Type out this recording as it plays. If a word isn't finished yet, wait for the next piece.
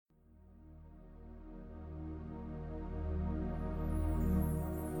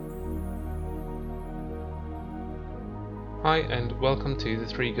Hi, and welcome to the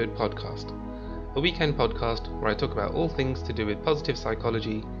Three Good Podcast, a weekend podcast where I talk about all things to do with positive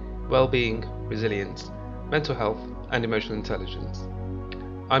psychology, well-being, resilience, mental health, and emotional intelligence.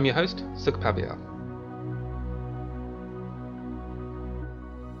 I'm your host, Sukh Pabia.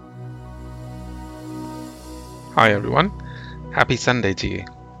 Hi everyone, happy Sunday to you.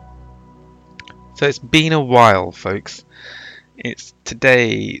 So it's been a while, folks.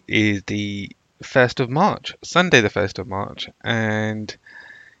 Today is the 1st of March, Sunday the 1st of March, and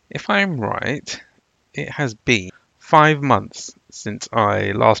if I'm right, it has been 5 months since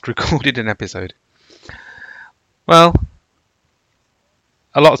I last recorded an episode. Well,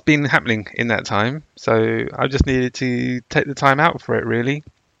 a lot's been happening in that time, so I just needed to take the time out for it, really.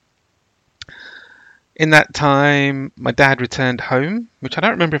 In that time, my dad returned home, which I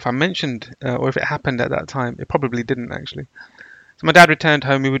don't remember if I mentioned or if it happened at that time. It probably didn't, actually. So my dad returned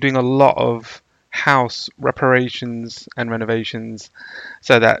home. We were doing a lot of house reparations and renovations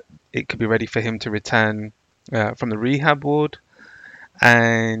so that it could be ready for him to return from the rehab ward.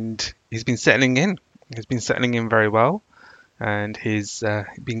 And he's been settling in. He's been settling in very well. And he's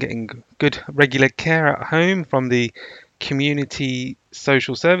been getting good regular care at home from the community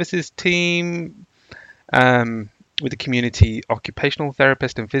social services team, with the community occupational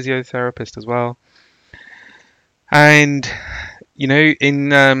therapist and physiotherapist as well. And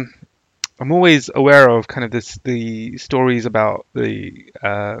I'm always aware of kind of the stories about the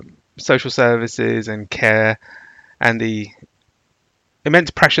social services and care and the immense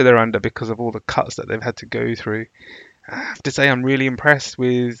pressure they're under because of all the cuts that they've had to go through. I have to say I'm really impressed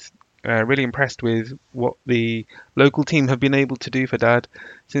with what the local team have been able to do for Dad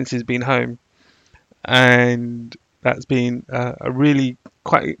since he's been home, and that's been a really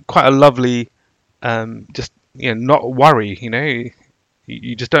quite a lovely just not worry.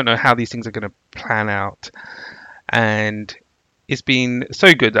 You just don't know how these things are going to plan out, and it's been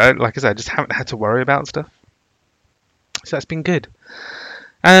so good. Like I said, I just haven't had to worry about stuff, so that's been good.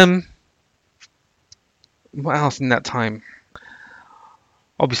 What else in that time?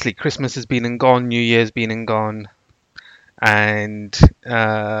 Obviously, Christmas has been and gone, New Year's been and gone, and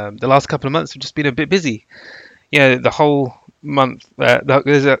the last couple of months have just been a bit busy. The whole month,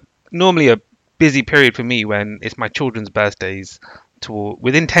 there's normally a busy period for me when it's my children's birthdays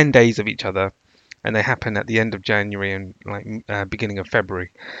within 10 days of each other, and they happen at the end of January and beginning of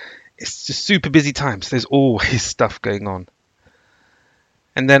February. It's just super busy times. There's always stuff going on.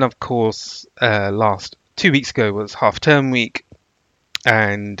 And then, of course, last 2 weeks ago was half-term week,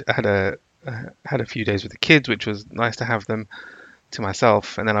 and I had a few days with the kids, which was nice to have them to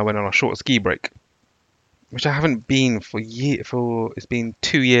myself. And then I went on a short ski break, which I haven't been for it's been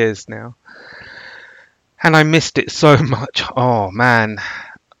 2 years now, and I missed it so much. Oh man,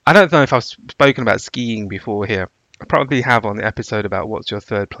 I don't know if I've spoken about skiing before here. I probably have on the episode about what's your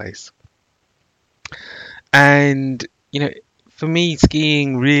third place. And for me,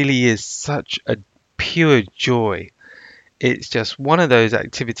 skiing really is such a pure joy. It's just one of those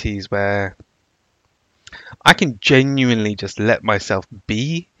activities where I can genuinely just let myself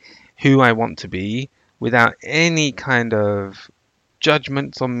be who I want to be without any kind of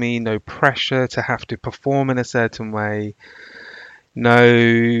judgments on me, no pressure to have to perform in a certain way.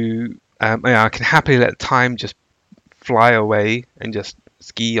 I can happily let time just fly away and just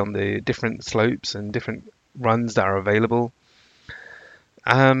ski on the different slopes and different runs that are available.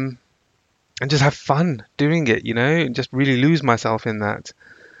 And just have fun doing it, and just really lose myself in that.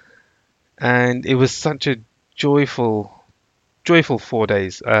 And it was such a joyful 4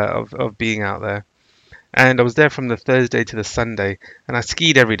 days of being out there. And I was there from the Thursday to the Sunday, and I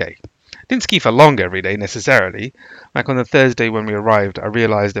skied every day. Didn't ski for long every day necessarily. Like on the Thursday when we arrived, I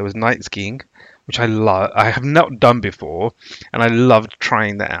realized there was night skiing, which I have not done before, and I loved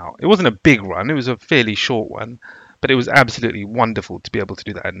trying that out. It wasn't a big run, it was a fairly short one, but it was absolutely wonderful to be able to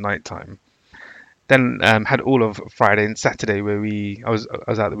do that at night time. Then had all of Friday and Saturday where I was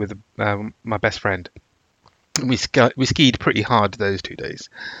out there with my best friend. And we skied pretty hard those 2 days.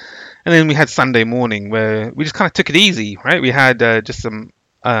 And then we had Sunday morning where we just kind of took it easy, right? We had just some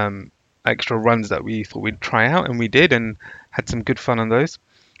extra runs that we thought we'd try out, and we did, and had some good fun on those.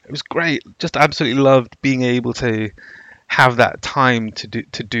 It was great. Just absolutely loved being able to have that time to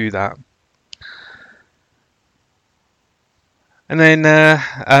do that. And then,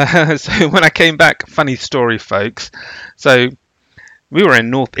 so when I came back, funny story, folks. So we were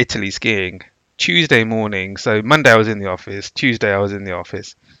in North Italy skiing Tuesday morning. So Monday I was in the office, Tuesday I was in the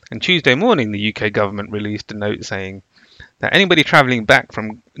office. And Tuesday morning, the UK government released a note saying that anybody travelling back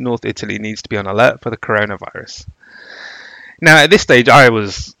from North Italy needs to be on alert for the coronavirus. Now, at this stage, I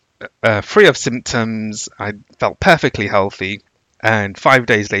was free of symptoms. I felt perfectly healthy, and 5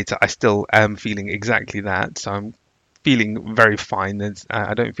 days later, I still am feeling exactly that. So I'm feeling very fine.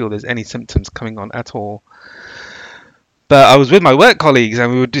 I don't feel there's any symptoms coming on at all. But I was with my work colleagues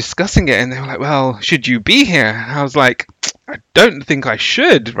and we were discussing it, and they were like, "Well, should you be here?" And I was like, "I don't think I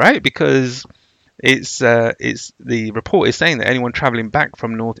should, right? Because it's the report is saying that anyone traveling back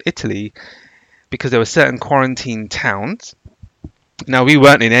from North Italy, because there were certain quarantine towns. Now we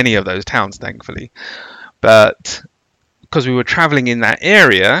weren't in any of those towns, thankfully, but because we were traveling in that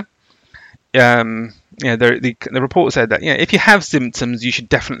area, the report said that if you have symptoms, you should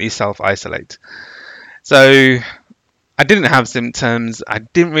definitely self-isolate. So I didn't have symptoms. I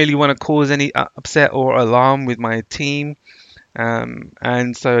didn't really want to cause any upset or alarm with my team.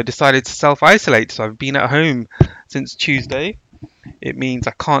 And so I decided to self-isolate. So I've been at home since Tuesday. It means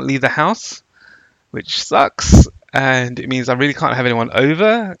I can't leave the house, which sucks. And it means I really can't have anyone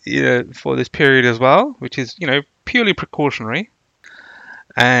over for this period as well, which is, purely precautionary.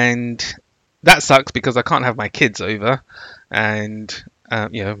 And that sucks because I can't have my kids over. And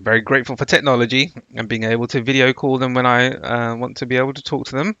very grateful for technology and being able to video call them when I want to be able to talk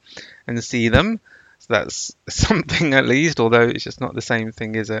to them and see them. So that's something at least, although it's just not the same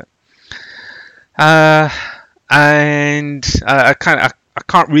thing, is it? And I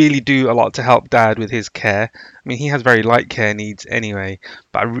can't really do a lot to help Dad with his care. I mean, he has very light care needs anyway,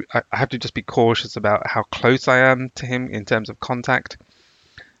 but I have to just be cautious about how close I am to him in terms of contact.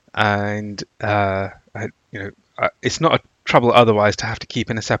 And it's not a trouble otherwise to have to keep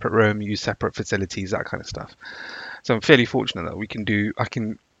in a separate room, use separate facilities, that kind of stuff. So I'm fairly fortunate that I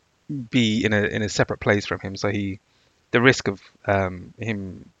can be in a separate place from him, so the risk of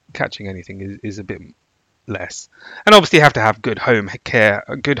him catching anything is a bit less. And obviously you have to have good home care,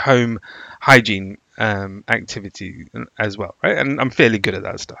 good home hygiene activity as well, right? And I'm fairly good at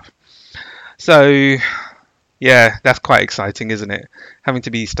that stuff. So yeah, that's quite exciting, isn't it? Having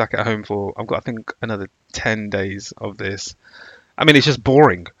to be stuck at home for, I've got, I think, another 10 days of this. I mean, it's just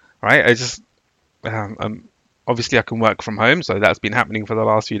boring, right? Obviously I can work from home, so that's been happening for the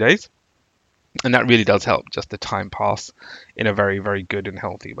last few days. And that really does help just the time pass in a very, very good and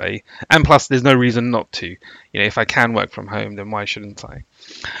healthy way. And plus, there's no reason not to. If I can work from home, then why shouldn't I?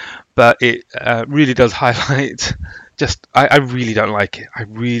 But it really does highlight I really don't like it. I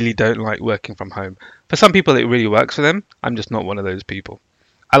really don't like working from home. For some people, it really works for them. I'm just not one of those people.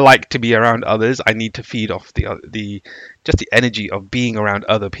 I like to be around others. I need to feed off the energy of being around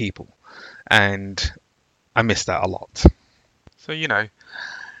other people, and I miss that a lot. So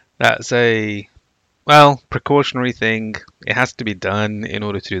that's a precautionary thing. It has to be done in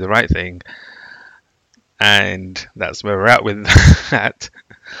order to do the right thing, and that's where we're at with that.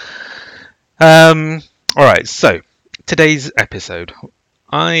 All right, so today's episode,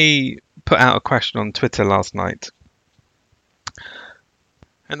 I put out a question on Twitter last night,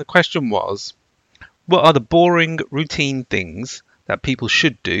 and the question was, what are the boring, routine things that people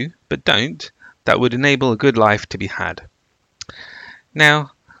should do but don't, that would enable a good life to be had?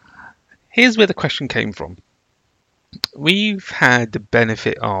 Now, here's where the question came from. We've had the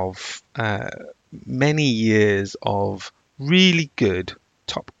benefit of many years of really good,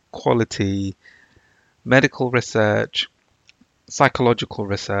 top quality medical research, psychological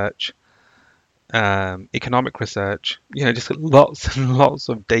research, economic research, just lots and lots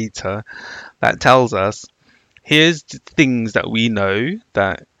of data that tells us here's things that we know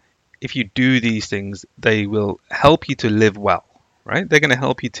that if you do these things, they will help you to live well, right? They're going to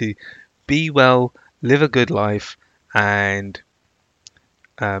help you to be well, live a good life, and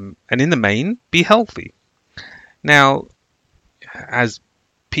in the main, be healthy. Now, as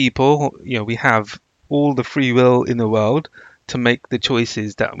people, we have all the free will in the world to make the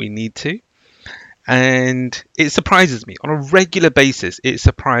choices that we need to. And it surprises me on a regular basis. It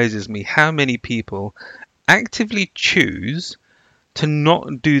surprises me how many people actively choose to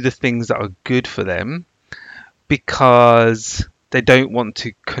not do the things that are good for them because they don't want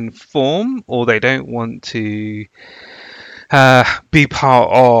to conform, or they don't want to be part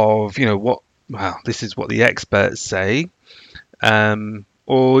of, this is what the experts say,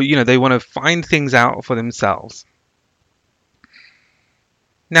 or they want to find things out for themselves.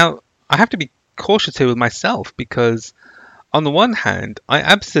 Now, I have to be cautious here with myself, because on the one hand, I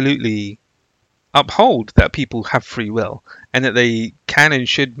absolutely uphold that people have free will and that they can and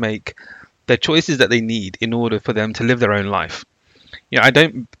should make the choices that they need in order for them to live their own life. I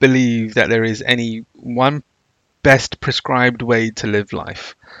don't believe that there is any one best prescribed way to live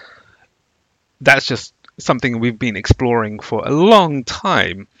life. That's just something we've been exploring for a long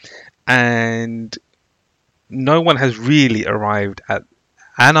time, and no one has really arrived at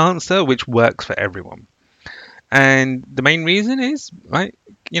an answer which works for everyone. And the main reason is, right,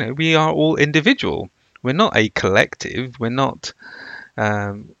 we are all individual. We're not a collective. We're not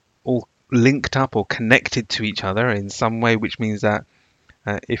all linked up or connected to each other in some way, which means that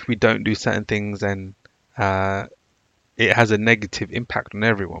if we don't do certain things, then it has a negative impact on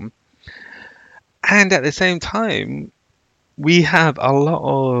everyone. And at the same time, we have a lot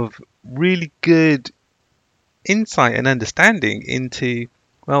of really good insight and understanding into,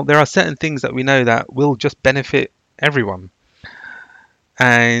 well, there are certain things that we know that will just benefit everyone.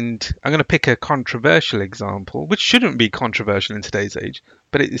 And I'm going to pick a controversial example, which shouldn't be controversial in today's age,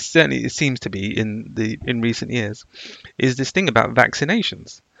 but it seems to be in recent years, is this thing about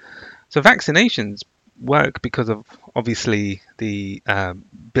vaccinations. So vaccinations work because of obviously the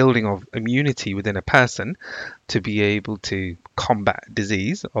building of immunity within a person to be able to combat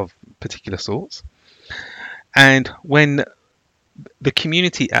disease of particular sorts. And when the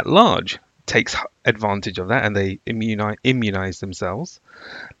community at large takes advantage of that and they immunize themselves,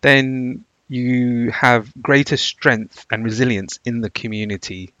 then you have greater strength and resilience in the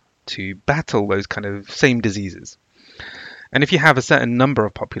community to battle those kind of same diseases. And if you have a certain number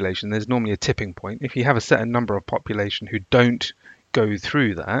of population, there's normally a tipping point. If you have a certain number of population who don't go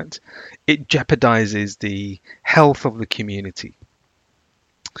through that, it jeopardizes the health of the community.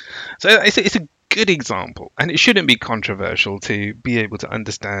 So it's a good example, and it shouldn't be controversial to be able to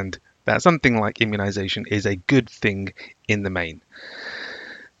understand that something like immunization is a good thing in the main.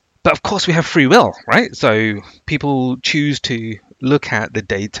 But of course we have free will, right? So people choose to look at the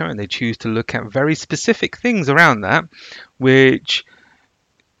data and they choose to look at very specific things around that, which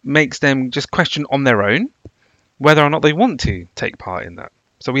makes them just question on their own whether or not they want to take part in that.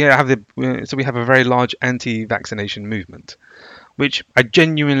 So we have a very large anti-vaccination movement, which I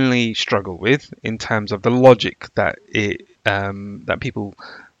genuinely struggle with in terms of the logic that that people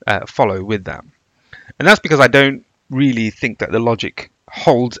follow with that. And that's because I don't really think that the logic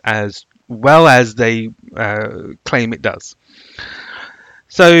holds as well as they claim it does.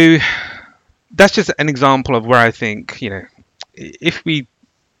 So that's just an example of where I think, if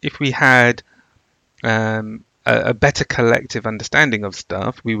we had a better collective understanding of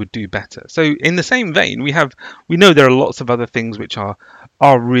stuff, we would do better. So in the same vein, we know there are lots of other things which are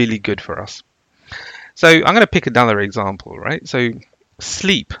really good for us. So I'm going to pick another example, right? So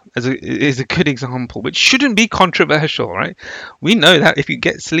sleep is a good example, which shouldn't be controversial, right? We know that if you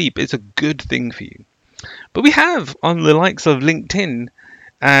get sleep, it's a good thing for you. But we have on the likes of LinkedIn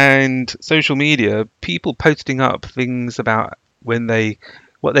and social media, people posting up things about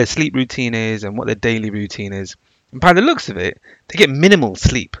what their sleep routine is and what their daily routine is. And by the looks of it, they get minimal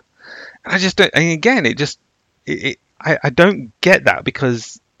sleep. And I just don't, and again, I don't get that,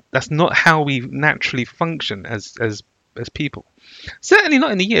 because that's not how we naturally function as people. Certainly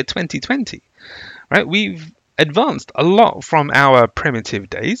not in the year 2020, right? We've advanced a lot from our primitive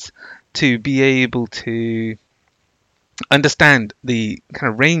days to be able to understand the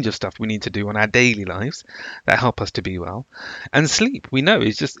kind of range of stuff we need to do on our daily lives that help us to be well. And sleep, we know,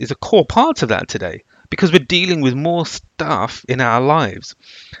 is a core part of that today, because we're dealing with more stuff in our lives.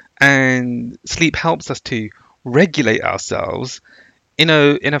 And sleep helps us to regulate ourselves in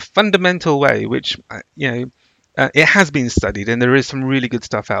a fundamental way, which it has been studied, and there is some really good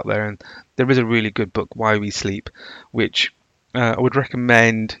stuff out there. And there is a really good book, Why We Sleep, which I would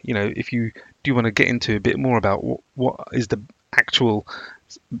recommend, if you do want to get into a bit more about what is the actual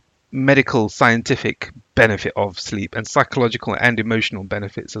medical scientific benefit of sleep, and psychological and emotional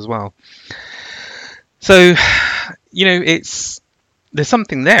benefits as well. So, there's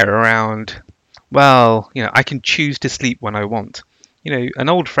something there around, well, I can choose to sleep when I want. An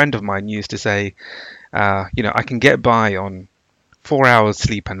old friend of mine used to say, I can get by on 4 hours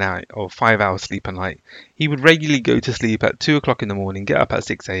sleep a night or 5 hours sleep a night. He would regularly go to sleep at 2 o'clock in the morning, get up at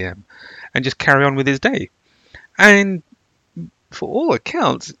 6 a.m. and just carry on with his day. And for all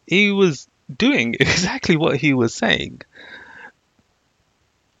accounts, he was doing exactly what he was saying.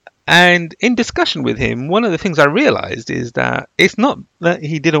 And in discussion with him, one of the things I realized is that it's not that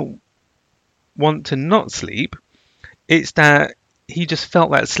he didn't want to not sleep, it's that he just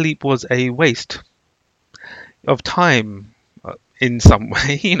felt that sleep was a waste of time in some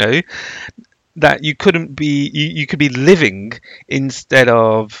way, that you could be living instead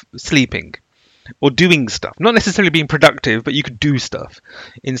of sleeping, or doing stuff, not necessarily being productive, but you could do stuff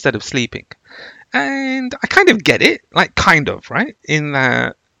instead of sleeping. And I kind of get it, right? In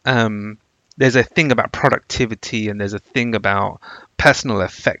that there's a thing about productivity and there's a thing about personal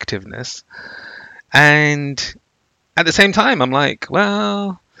effectiveness. And at the same time, I'm like,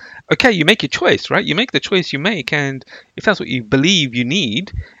 well, okay, you make your choice, right? You make the choice you make, and if that's what you believe you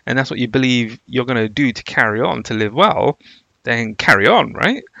need, and that's what you believe you're going to do to carry on to live well, then carry on,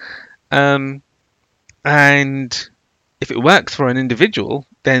 right? Um, and if it works for an individual,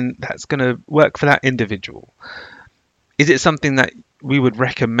 then that's going to work for that individual. Is it something that we would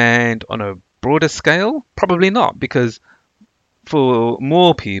recommend on a broader scale? Probably not, because for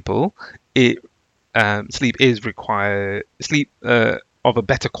more people, it sleep is required. Sleep of a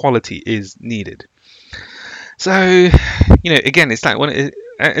better quality is needed. So, again, it's like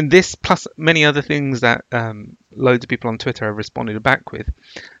and this plus many other things that loads of people on Twitter have responded back with.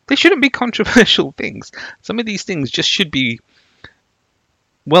 They shouldn't be controversial things. Some of these things just should be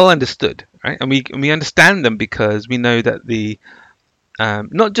well understood, right? And we understand them because we know that the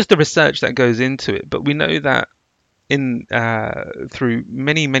not just the research that goes into it, but we know that in through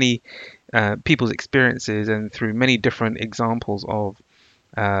many people's experiences and through many different examples of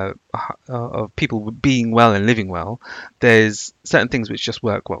people being well and living well, there's certain things which just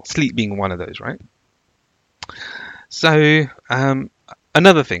work well. Sleep being one of those, right? So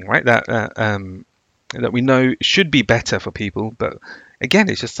another thing, right, that we know should be better for people, but again,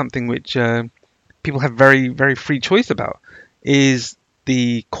 it's just something which people have very, very free choice about, is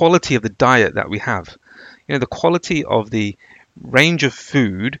the quality of the diet that we have. The quality of the range of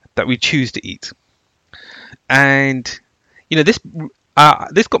food that we choose to eat. And this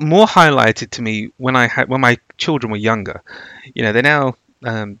got more highlighted to me when when my children were younger. They're now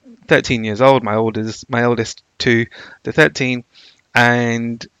 13 years old. My eldest two, they're 13,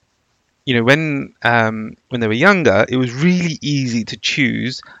 and when they were younger, it was really easy to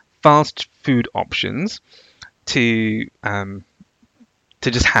choose fast food options to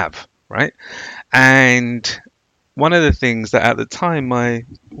just have, right? And one of the things that at the time my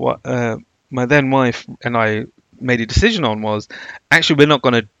then wife and I made a decision on was, actually we're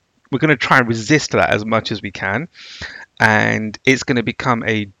gonna try and resist that as much as we can, and it's going to become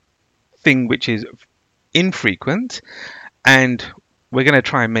a thing which is infrequent, and we're going to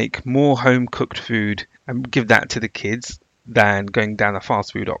try and make more home cooked food and give that to the kids than going down the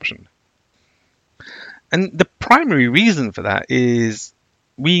fast food option. And the primary reason for that is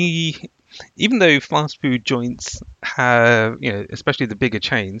even though fast food joints have, especially the bigger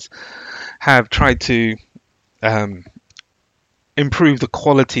chains, have tried to improve the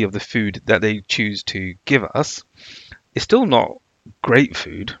quality of the food that they choose to give us, it's still not great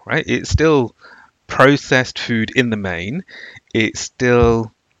food, right? It's still processed food in the main. It's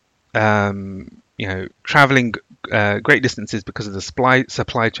still, traveling great distances because of the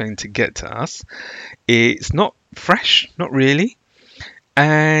supply chain to get to us. It's not fresh, not really,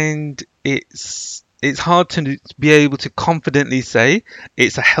 and it's hard to be able to confidently say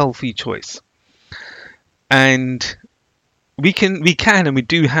it's a healthy choice. And we can and we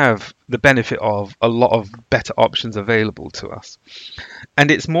do have the benefit of a lot of better options available to us.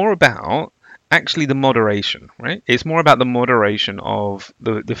 And it's more about actually the moderation, right? It's more about the moderation of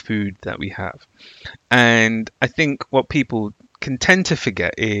the food that we have. And I think what people can tend to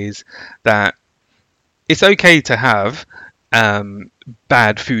forget is that it's okay to have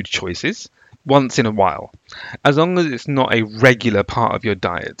bad food choices once in a while, as long as it's not a regular part of your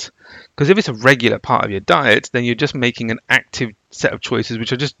diet. Because if it's a regular part of your diet, then you're just making an active set of choices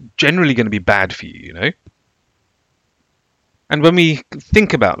which are just generally going to be bad for you, And when we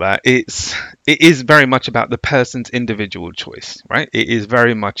think about that, it is very much about the person's individual choice, right? It is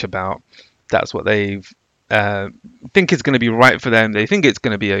very much about that's what they think is going to be right for them. They think it's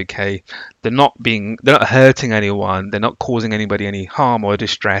going to be okay. They're not hurting anyone. They're not causing anybody any harm or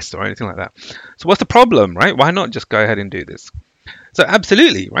distress or anything like that. So what's the problem, right? Why not just go ahead and do this? So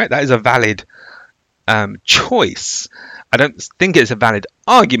absolutely, right? That is a valid choice. I don't think it's a valid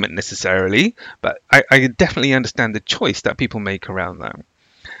argument necessarily, but I definitely understand the choice that people make around that.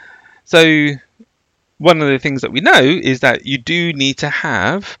 So one of the things that we know is that you do need to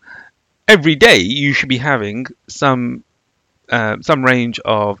have, every day you should be having some range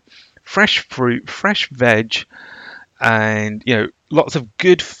of fresh fruit, fresh veg, and lots of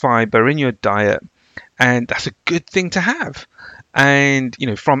good fiber in your diet, and that's a good thing to have. And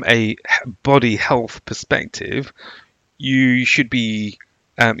from a body health perspective, you should be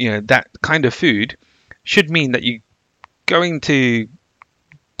that kind of food should mean that you're going to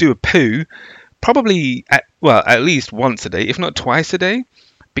do a poo probably at least once a day, if not twice a day,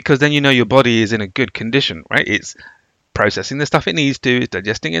 because then your body is in a good condition, right? It's processing the stuff it needs to, it's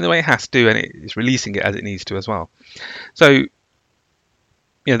digesting it in the way it has to, and it's releasing it as it needs to as well. So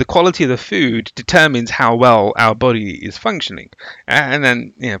the quality of the food determines how well our body is functioning. And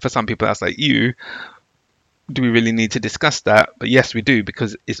then for some people that's like you, do we really need to discuss that? But yes, we do,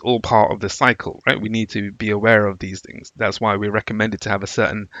 because it's all part of the cycle, right? We need to be aware of these things. That's why we're recommended to have a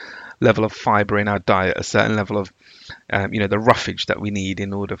certain level of fiber in our diet, a certain level of, the roughage that we need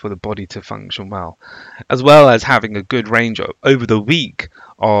in order for the body to function well as having a good range over the week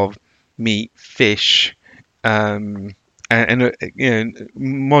of meat, fish, again,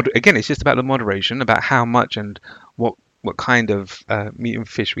 it's just about the moderation, about how much and what kind of meat and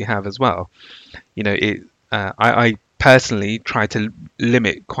fish we have as well. I personally try to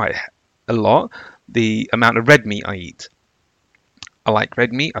limit quite a lot the amount of red meat I eat. I like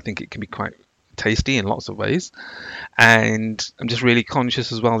red meat. I think it can be quite tasty in lots of ways. And I'm just really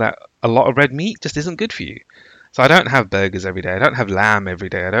conscious as well that a lot of red meat just isn't good for you. So I don't have burgers every day. I don't have lamb every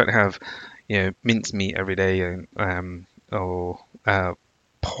day. I don't have, mince meat every day, and or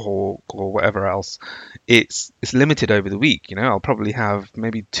pork or whatever else. It's limited over the week. I'll probably have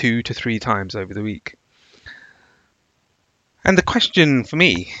maybe 2 to 3 times over the week. And the question for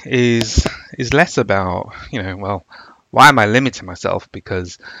me is less about, well, why am I limiting myself?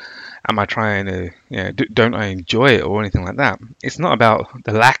 Because am I trying to, don't I enjoy it or anything like that? It's not about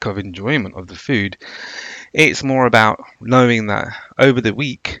the lack of enjoyment of the food. It's more about knowing that over the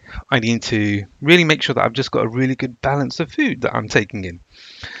week, I need to really make sure that I've just got a really good balance of food that I'm taking in.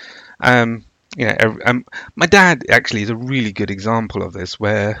 Um, my dad actually is a really good example of this,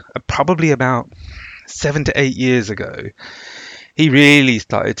 where probably about 7 to 8 years ago, he really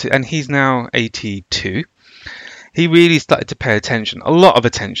started to, and he's now 82, he really started to pay attention, a lot of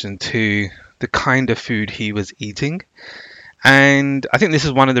attention, to the kind of food he was eating. And I think this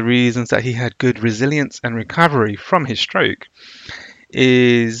is one of the reasons that he had good resilience and recovery from his stroke.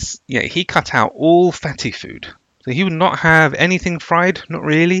 He cut out all fatty food. So he would not have anything fried, not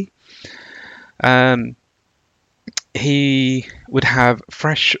really. Um, he would have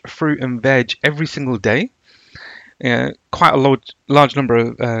fresh fruit and veg every single day. Quite a large number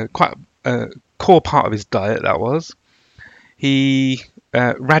of, quite a core part of his diet that was. He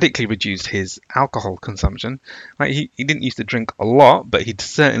radically reduced his alcohol consumption. Like he didn't used to drink a lot, but he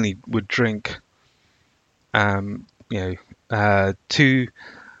certainly would drink, two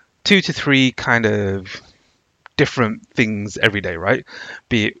to three kind of different things every day, right?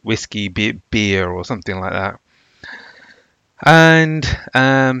 Be it whiskey, be it beer, or something like that. And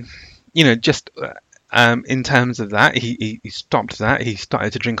just in terms of that, he stopped that. He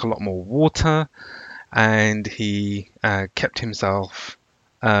started to drink a lot more water, and he kept himself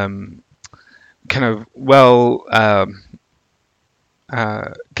kind of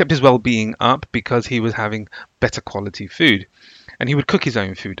kept his well-being up because he was having better quality food, and he would cook his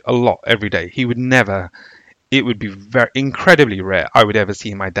own food a lot every day. He would never. It would be very incredibly rare I would ever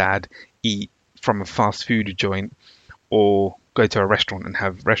see my dad eat from a fast food joint or go to a restaurant and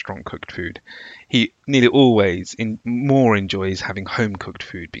have restaurant cooked food. He nearly always more enjoys having home cooked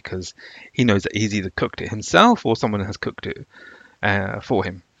food because he knows that he's either cooked it himself or someone has cooked it for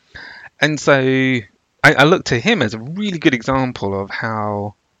him. And so I look to him as a really good example of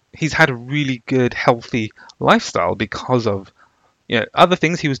how he's had a really good, healthy lifestyle because of other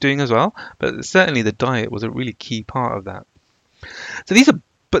things he was doing as well, but certainly the diet was a really key part of that. So these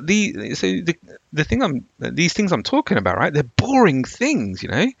things I'm talking about, right? They're boring things,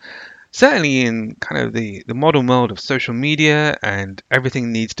 Certainly in kind of the modern world of social media, and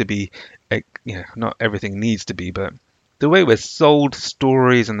everything needs to be, not everything needs to be, but the way we're sold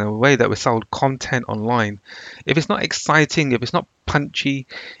stories and the way that we're sold content online, if it's not exciting, if it's not punchy,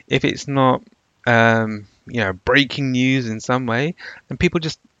 if it's not breaking news in some way, then people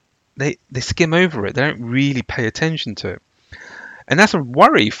just they skim over it. They don't really pay attention to it. And that's a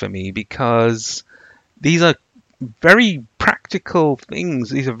worry for me because these are very practical things.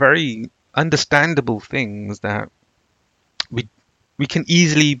 These are very understandable things that we can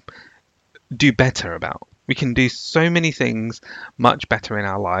easily do better about. We can do so many things much better in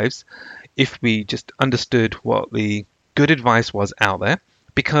our lives if we just understood what the good advice was out there,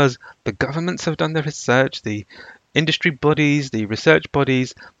 because the governments have done their research, the industry bodies, the research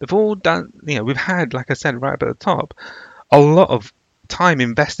bodies, they've all done, we've had, like I said right up at the top, a lot of time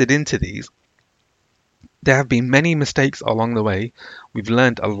invested into these. There have been many mistakes along the way. We've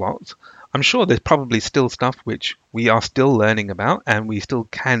learned a lot. I'm sure there's probably still stuff which we are still learning about, and we still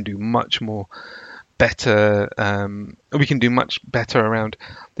can do much more better. We can do much better around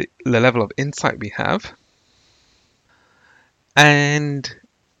the level of insight we have. And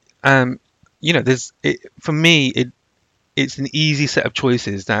for me, it's an easy set of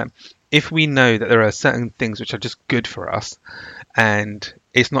choices that if we know that there are certain things which are just good for us, and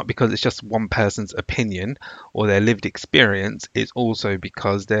it's not because it's just one person's opinion or their lived experience, it's also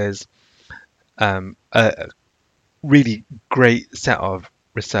because there's a really great set of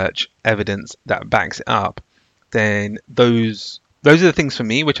research evidence that backs it up, then those are the things for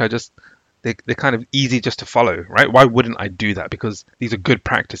me which are just they're kind of easy just to follow, right? Why wouldn't I do that? Because these are good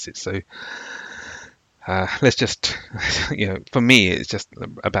practices. So let's just, for me, it's just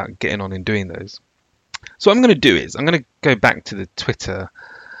about getting on and doing those. So what I'm going to do is I'm going to go back to the Twitter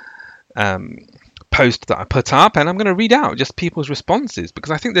post that I put up, and I'm going to read out just people's responses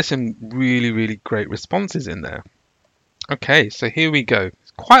because I think there's some really, really great responses in there. Okay, so here we go.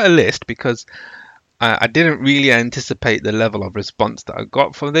 It's quite a list because I didn't really anticipate the level of response that I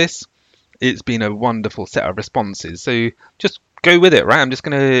got for this. It's been a wonderful set of responses. So just go with it, right? I'm just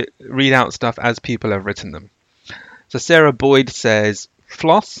going to read out stuff as people have written them. So Sarah Boyd says,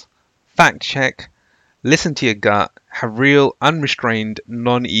 floss, fact check, listen to your gut, have real, unrestrained,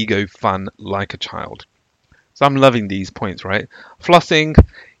 non-ego fun like a child. So I'm loving these points, right? Flossing,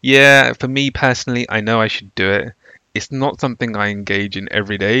 yeah, for me personally, I know I should do it. It's not something I engage in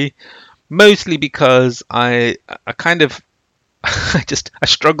every day, mostly because I kind of I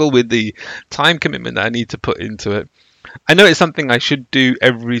struggle with the time commitment that I need to put into it. I know it's something I should do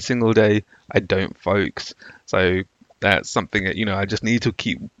every single day. I don't, folks. So that's something that I just need to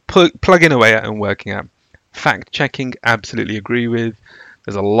keep plugging away at and working at. Fact checking, absolutely agree with.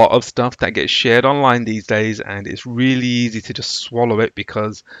 There's a lot of stuff that gets shared online these days, and it's really easy to just swallow it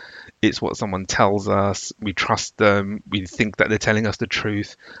because it's what someone tells us. We trust them. We think that they're telling us the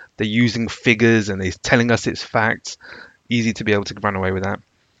truth. They're using figures and they're telling us it's facts. Easy to be able to run away with that.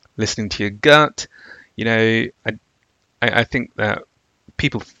 Listening to your gut. I think that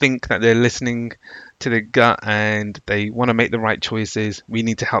people think that they're listening to their gut and they want to make the right choices. We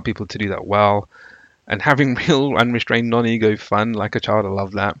need to help people to do that well. And having real, unrestrained, non-ego fun like a child, I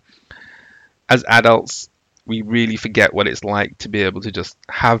love that. As adults, we really forget what it's like to be able to just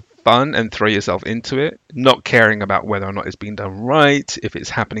have fun and throw yourself into it, not caring about whether or not it's being done right, if it's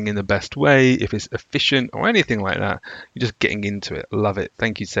happening in the best way, if it's efficient or anything like that. You're just getting into it. Love it.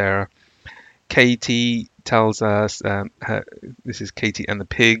 Thank you, Sarah. Katie tells us, this is Katie and the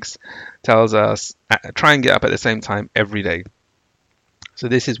Pigs, tells us, try and get up at the same time every day. So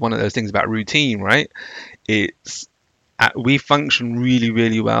this is one of those things about routine, right? It's we function really,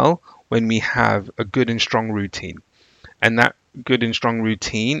 really well when we have a good and strong routine. And that good and strong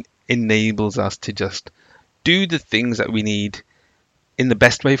routine enables us to just do the things that we need in the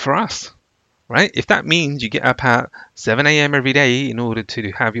best way for us, right? If that means you get up at 7 a.m. every day in order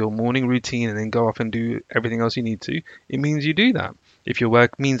to have your morning routine and then go off and do everything else you need to, it means you do that. If your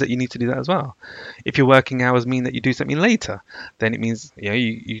work means that you need to do that as well. If your working hours mean that you do something later, then it means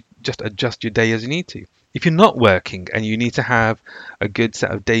you just adjust your day as you need to. If you're not working and you need to have a good set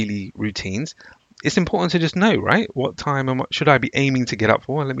of daily routines, it's important to just know, right? What time and what should I be aiming to get up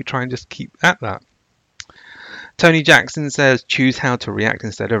for? And let me try and just keep at that. Tony Jackson says, choose how to react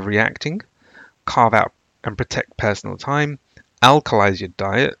instead of reacting. Carve out and protect personal time. Alkalize your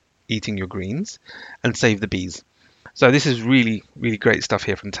diet, eating your greens, and save the bees. So this is really, really great stuff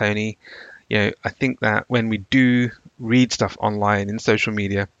here from Tony. I think that when we do read stuff online in social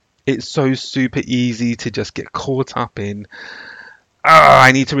media, it's so super easy to just get caught up in,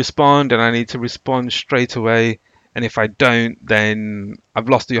 I need to respond and I need to respond straight away. And if I don't, then I've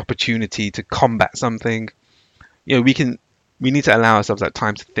lost the opportunity to combat something. We need to allow ourselves that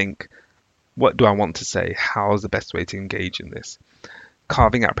time to think, what do I want to say? How is the best way to engage in this?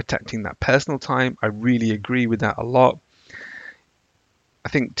 Carving out, protecting that personal time. I really agree with that a lot. I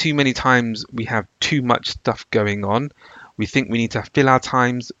think too many times we have too much stuff going on. We think we need to fill our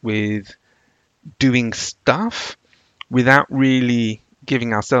times with doing stuff without really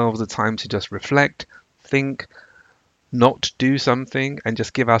giving ourselves the time to just reflect, think, not do something, and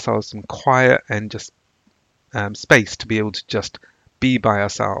just give ourselves some quiet and just space to be able to just be by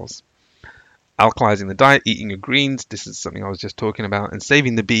ourselves. Alkalizing the diet, eating your greens, this is something I was just talking about, and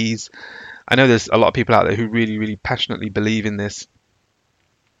saving the bees. I know there's a lot of people out there who really, really passionately believe in this.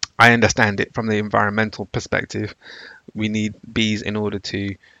 I understand it from the environmental perspective. We need bees in order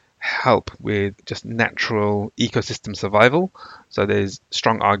to help with just natural ecosystem survival. So there's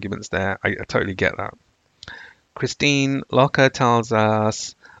strong arguments there. I totally get that. Christine Locker tells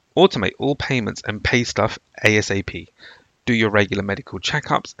us, automate all payments and pay stuff ASAP. Do your regular medical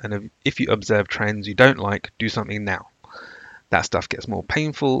checkups, and if you observe trends you don't like, do something now. That stuff gets more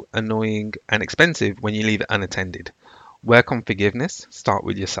painful, annoying, and expensive when you leave it unattended. Work on forgiveness. Start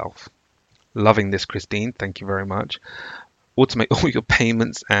with yourself. Loving this, Christine. Thank you very much. Automate all your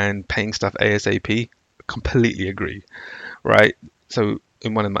payments and paying stuff ASAP. Completely agree. Right? So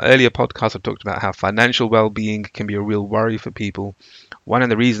in one of my earlier podcasts, I talked about how financial well-being can be a real worry for people. One of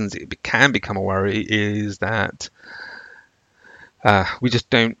the reasons it can become a worry is that we just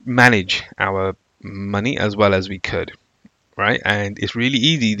don't manage our money as well as we could, right? And it's really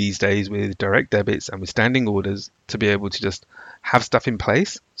easy these days with direct debits and with standing orders to be able to just have stuff in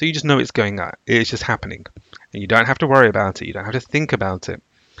place. So you just know it's going out. It's just happening. And you don't have to worry about it. You don't have to think about it.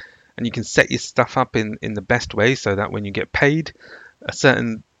 And you can set your stuff up in the best way so that when you get paid,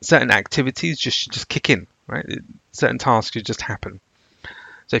 certain activities just kick in, right? Certain tasks just happen.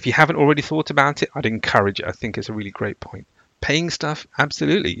 So if you haven't already thought about it, I'd encourage it. I think it's a really great point. Paying stuff,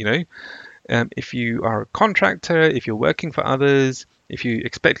 absolutely, if you are a contractor, if you're working for others, if you're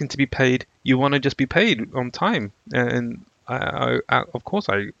expecting to be paid, you want to just be paid on time. And of course,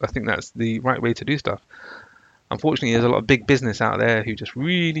 I think that's the right way to do stuff. Unfortunately, there's a lot of big business out there who just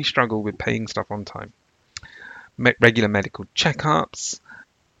really struggle with paying stuff on time. Regular medical checkups,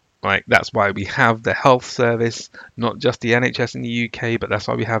 like that's why we have the health service, not just the NHS in the UK, but that's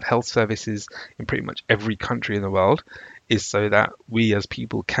why we have health services in pretty much every country in the world, is so that we as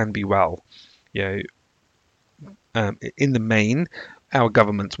people can be well. In the main, our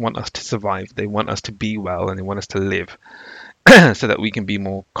governments want us to survive. They want us to be well, and they want us to live so that we can be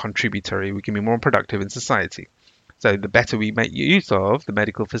more contributory, we can be more productive in society. So the better we make use of the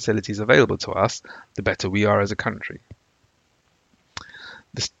medical facilities available to us, the better we are as a country.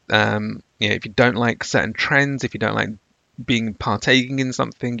 If you don't like certain trends, if you don't like partaking in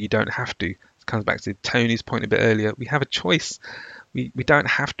something, you don't have to. It comes back to Tony's point a bit earlier. We have a choice. We don't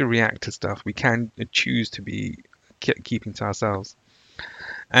have to react to stuff. We can choose to be keeping to ourselves.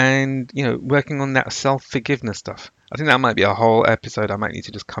 And, working on that self-forgiveness stuff. I think that might be a whole episode I might need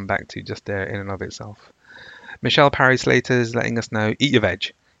to just come back to just there in and of itself. Michelle Parry Slater is letting us know, eat your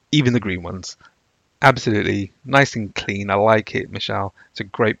veg, even the green ones. Absolutely. Nice and clean. I like it, Michelle. It's a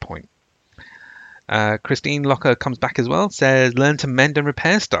great point. Christine Locker comes back as well, says, learn to mend and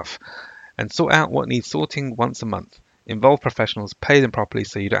repair stuff and sort out what needs sorting once a month. Involve professionals, pay them properly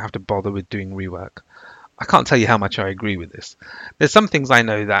so you don't have to bother with doing rework. I can't tell you how much I agree with this. There's some things I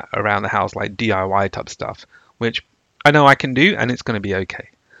know that around the house, like DIY type stuff, which I know I can do and it's going to be okay.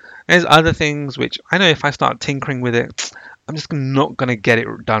 There's other things which I know if I start tinkering with it, I'm just not going to get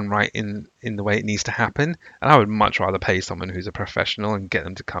it done right in the way it needs to happen. And I would much rather pay someone who's a professional and get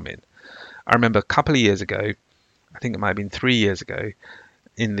them to come in. I remember a couple of years ago, I think it might have been 3 years ago,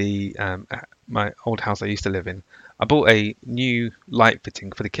 in the my old house I used to live in, I bought a new light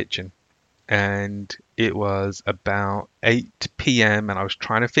fitting for the kitchen. And it was about 8 p.m. and I was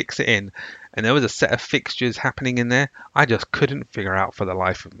trying to fix it in. And there was a set of fixtures happening in there I just couldn't figure out for the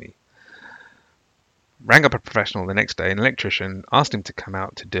life of me. Rang up a professional the next day, an electrician, asked him to come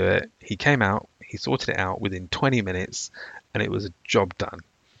out to do it. He came out, he sorted it out within 20 minutes, and it was a job done.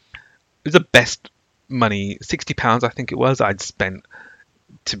 It was the best money, £60 I think it was, I'd spent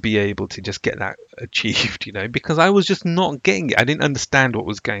to be able to just get that achieved, because I was just not getting it. I didn't understand what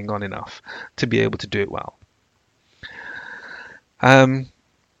was going on enough to be able to do it well. Karen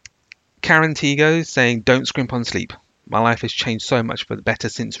Tigo saying, don't scrimp on sleep. My life has changed so much for the better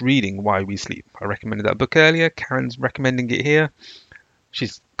since reading Why We Sleep. I recommended that book earlier. Karen's recommending it here.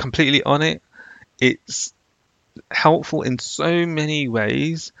 She's completely on it. It's helpful in so many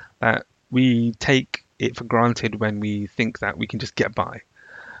ways that we take it for granted when we think that we can just get by,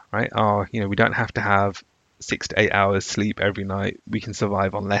 right? We don't have to have 6 to 8 hours sleep every night. We can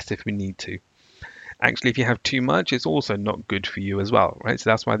survive on less if we need to. Actually, if you have too much, it's also not good for you as well, right? So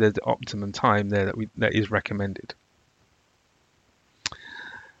that's why there's the optimum time there that is recommended.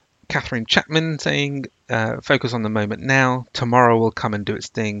 Catherine Chapman saying, focus on the moment now. Tomorrow will come and do its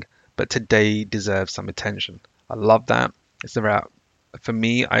thing, but today deserves some attention. I love that. It's about, for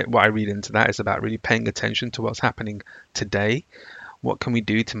me, what I read into that is about really paying attention to what's happening today. What can we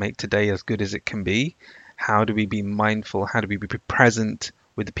do to make today as good as it can be? How do we be mindful? How do we be present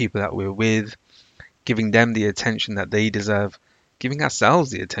with the people that we're with? Giving them the attention that they deserve. Giving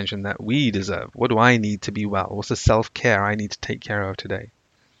ourselves the attention that we deserve. What do I need to be well? What's the self-care I need to take care of today?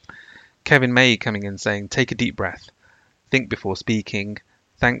 Kevin May coming in saying, take a deep breath. Think before speaking.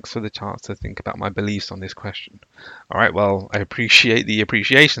 Thanks for the chance to think about my beliefs on this question. All right, well, I appreciate the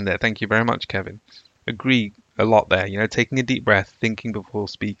appreciation there. Thank you very much, Kevin. Agree a lot there. Taking a deep breath, thinking before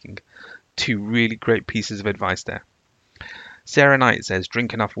speaking. 2 really great pieces of advice there. Sarah Knight says,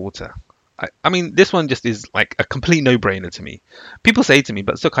 drink enough water. I mean, this one just is like a complete no-brainer to me. People say to me,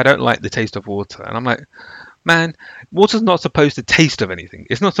 but look, I don't like the taste of water. And I'm like, man, water's not supposed to taste of anything.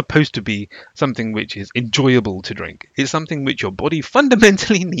 It's not supposed to be something which is enjoyable to drink. It's something which your body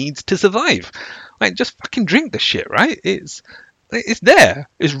fundamentally needs to survive. Like, just fucking drink the shit, right? It's It's there.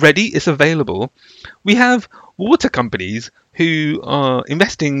 It's ready. It's available. We have water companies who are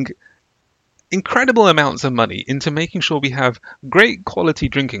investing incredible amounts of money into making sure we have great quality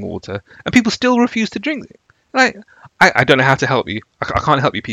drinking water, and people still refuse to drink it. Like, I don't know how to help you. I can't help you.